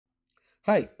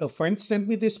Hi, a friend sent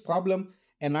me this problem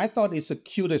and I thought it's the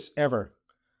cutest ever.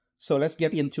 So let's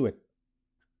get into it.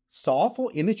 Solve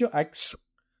for integer x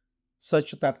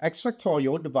such that x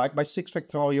factorial divided by 6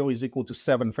 factorial is equal to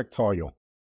 7 factorial.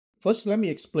 First, let me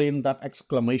explain that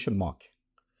exclamation mark.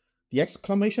 The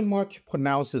exclamation mark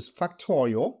pronounces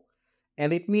factorial,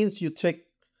 and it means you take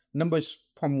numbers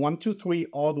from 1 to 3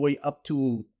 all the way up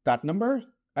to that number,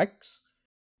 x,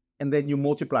 and then you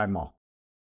multiply them all.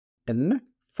 N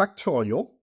factorial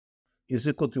is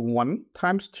equal to 1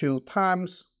 times 2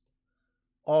 times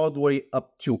all the way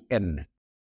up to n.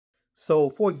 So,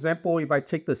 for example, if I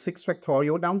take the 6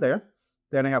 factorial down there,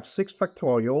 then I have 6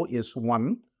 factorial is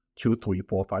 1, 2, 3,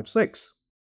 4, 5, 6.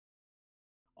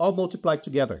 All multiplied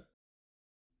together.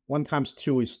 1 times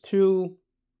 2 is 2,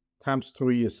 times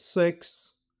 3 is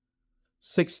 6,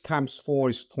 6 times 4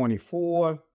 is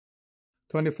 24,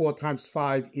 24 times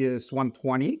 5 is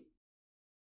 120,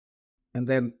 and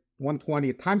then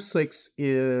 120 times 6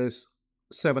 is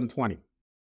 720.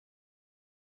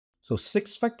 So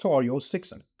 6 factorial,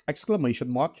 6 exclamation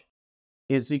mark,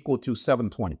 is equal to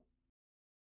 720.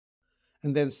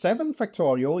 And then 7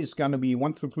 factorial is going to be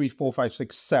 1, 2, 3, 4, 5,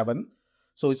 6, 7.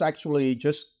 So it's actually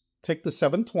just take the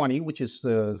 720, which is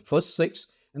the first 6,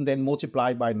 and then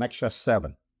multiply by an extra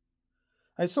 7.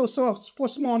 And so for a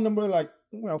small number like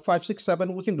 5, 6,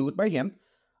 7, we can do it by hand.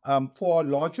 For a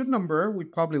larger number, we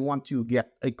probably want to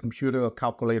get a computer or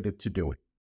calculator to do it.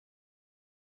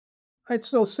 Right,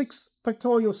 so 6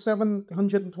 factorial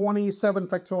 720, 7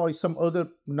 factorial some other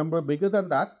number bigger than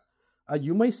that.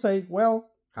 You may say, well,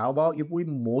 how about if we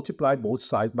multiply both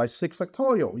sides by 6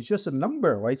 factorial? It's just a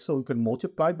number, right? So we can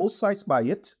multiply both sides by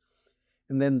it.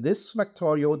 And then this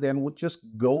factorial then would just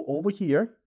go over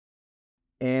here.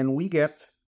 And we get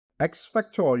x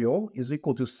factorial is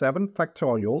equal to 7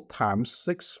 factorial times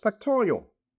 6 factorial.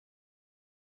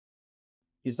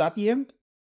 Is that the end?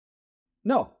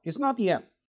 No, it's not the end.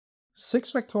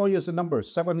 6 factorial is a number,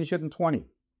 720.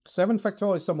 7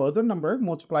 factorial is some other number.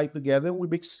 Multiplied together, we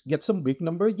get some big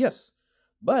number, yes.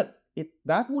 But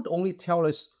that would only tell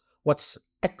us what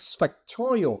x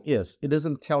factorial is. It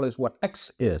doesn't tell us what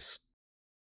x is.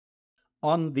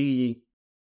 On the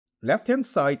left-hand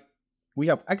side, we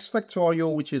have x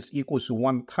factorial, which is equal to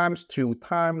 1 times 2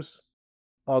 times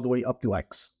all the way up to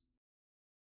x.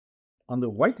 On the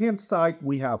right-hand side,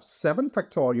 we have 7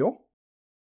 factorial.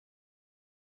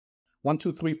 1,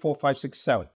 2, 3, 4, 5, 6,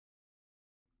 7.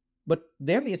 But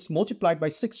then it's multiplied by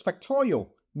 6 factorial,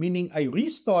 meaning I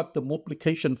restart the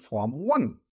multiplication from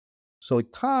 1. So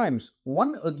it times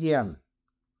 1 again.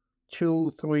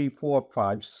 2, 3, 4,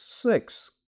 5,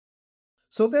 6.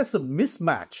 So there's a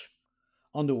mismatch.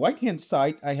 On the right-hand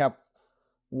side, I have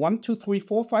 1, 2, 3,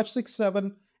 4, 5, 6,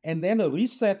 7, and then a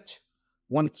reset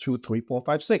 1, 2, 3, 4,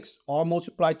 5, 6, all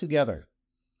multiplied together.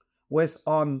 Whereas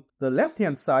on the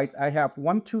left-hand side, I have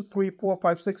 1, 2, 3, 4,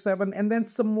 5, 6, 7, and then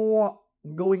some more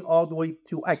going all the way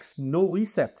to x. No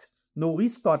reset, no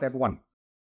restart at 1.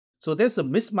 So there's a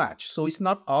mismatch, so it's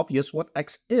not obvious what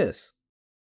x is.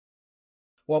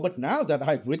 Well, but now that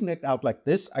I've written it out like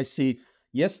this, I see,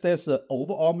 yes, there's an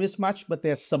overall mismatch, but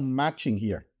there's some matching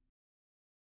here.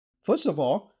 First of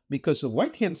all, because the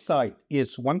right-hand side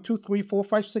is 1, 2, 3, 4,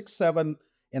 5, 6, 7,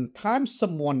 and times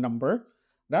some more number,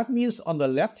 that means on the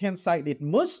left-hand side, it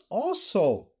must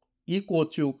also equal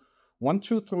to 1,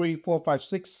 2, 3, 4, 5,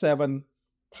 6, 7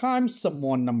 times some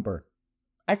more number.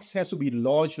 X has to be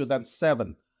larger than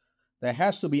 7. There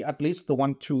has to be at least the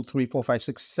 1, 2, 3, 4, 5,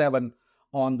 6, 7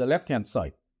 on the left-hand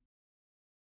side.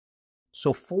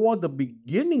 So for the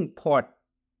beginning part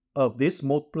of this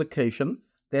multiplication,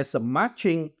 there's a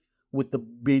matching with the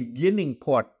beginning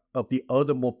part of the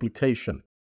other multiplication.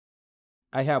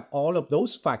 I have all of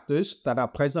those factors that are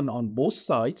present on both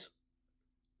sides.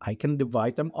 I can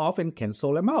divide them off and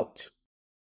cancel them out.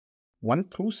 1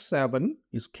 through 7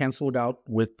 is canceled out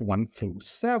with 1 through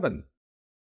 7.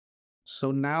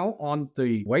 So now on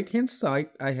the right-hand side,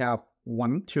 I have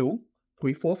 1, 2,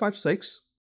 3, 4, 5, 6.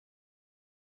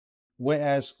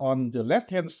 Whereas on the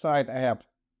left-hand side, I have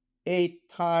 8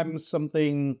 times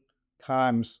something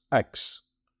times x,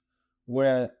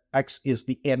 where x is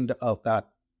the end of that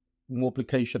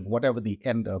multiplication, whatever the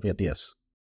end of it is.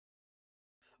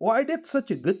 Well, I did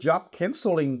such a good job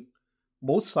canceling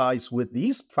both sides with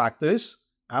these factors,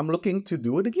 I'm looking to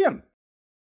do it again.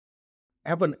 I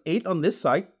have an 8 on this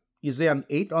side. Is there an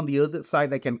 8 on the other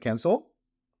side I can cancel?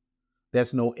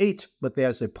 There's no 8, but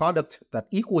there's a product that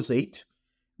equals 8.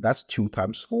 That's 2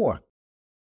 times 4.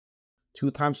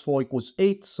 2 times 4 equals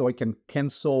 8, so I can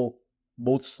cancel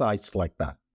both sides like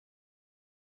that.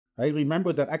 I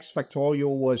remember that x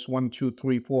factorial was 1, 2,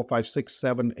 3, 4, 5, 6,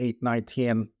 7, 8, 9,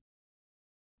 10.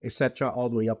 etc. all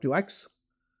the way up to x.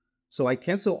 So I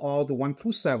cancel all the 1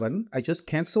 through 7. I just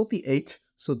cancel the 8.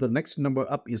 So the next number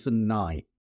up is a 9.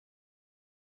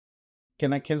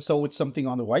 Can I cancel with something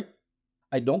on the right?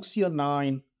 I don't see a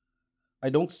 9. I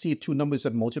don't see two numbers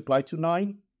that multiply to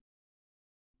 9.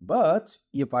 But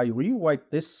if I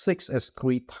rewrite this 6 as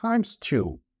 3 times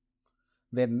 2,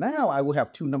 then now I will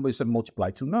have two numbers that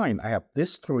multiply to 9. I have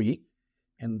this 3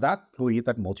 and that 3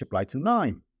 that multiply to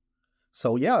 9.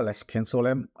 So yeah, let's cancel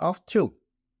them off too.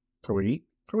 3,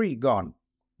 3 gone.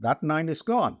 That 9 is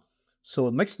gone. So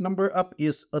next number up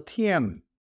is a 10.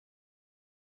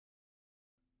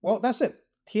 Well, that's it.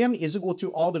 10 is equal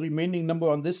to all the remaining number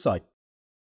on this side.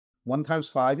 1 times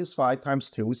 5 is 5 times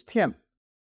 2 is 10.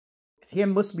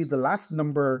 10 must be the last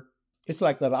number. It's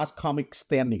like the last comic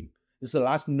standing. It's the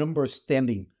last number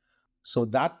standing. So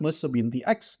that must have been the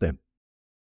x then.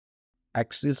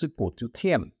 X is equal to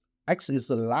 10. X is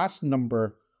the last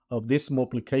number of this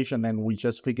multiplication, and we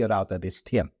just figured out that it's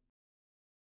 10.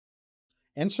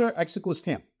 Answer, x equals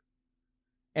 10.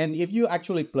 And if you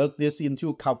actually plug this into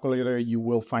a calculator, you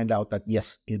will find out that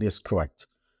yes, it is correct.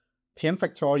 10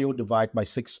 factorial divided by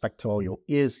 6 factorial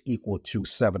is equal to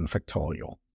 7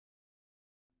 factorial.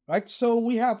 Right, so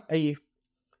we have a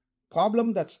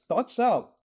problem that starts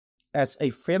out as a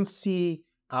fancy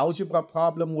algebra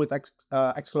problem with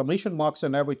exclamation marks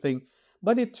and everything,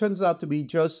 but it turns out to be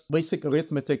just basic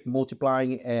arithmetic,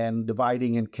 multiplying and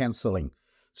dividing and canceling.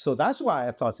 So that's why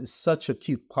I thought it's such a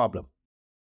cute problem.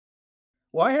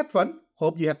 Well, I had fun.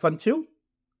 Hope you had fun too.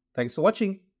 Thanks for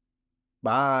watching.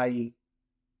 Bye.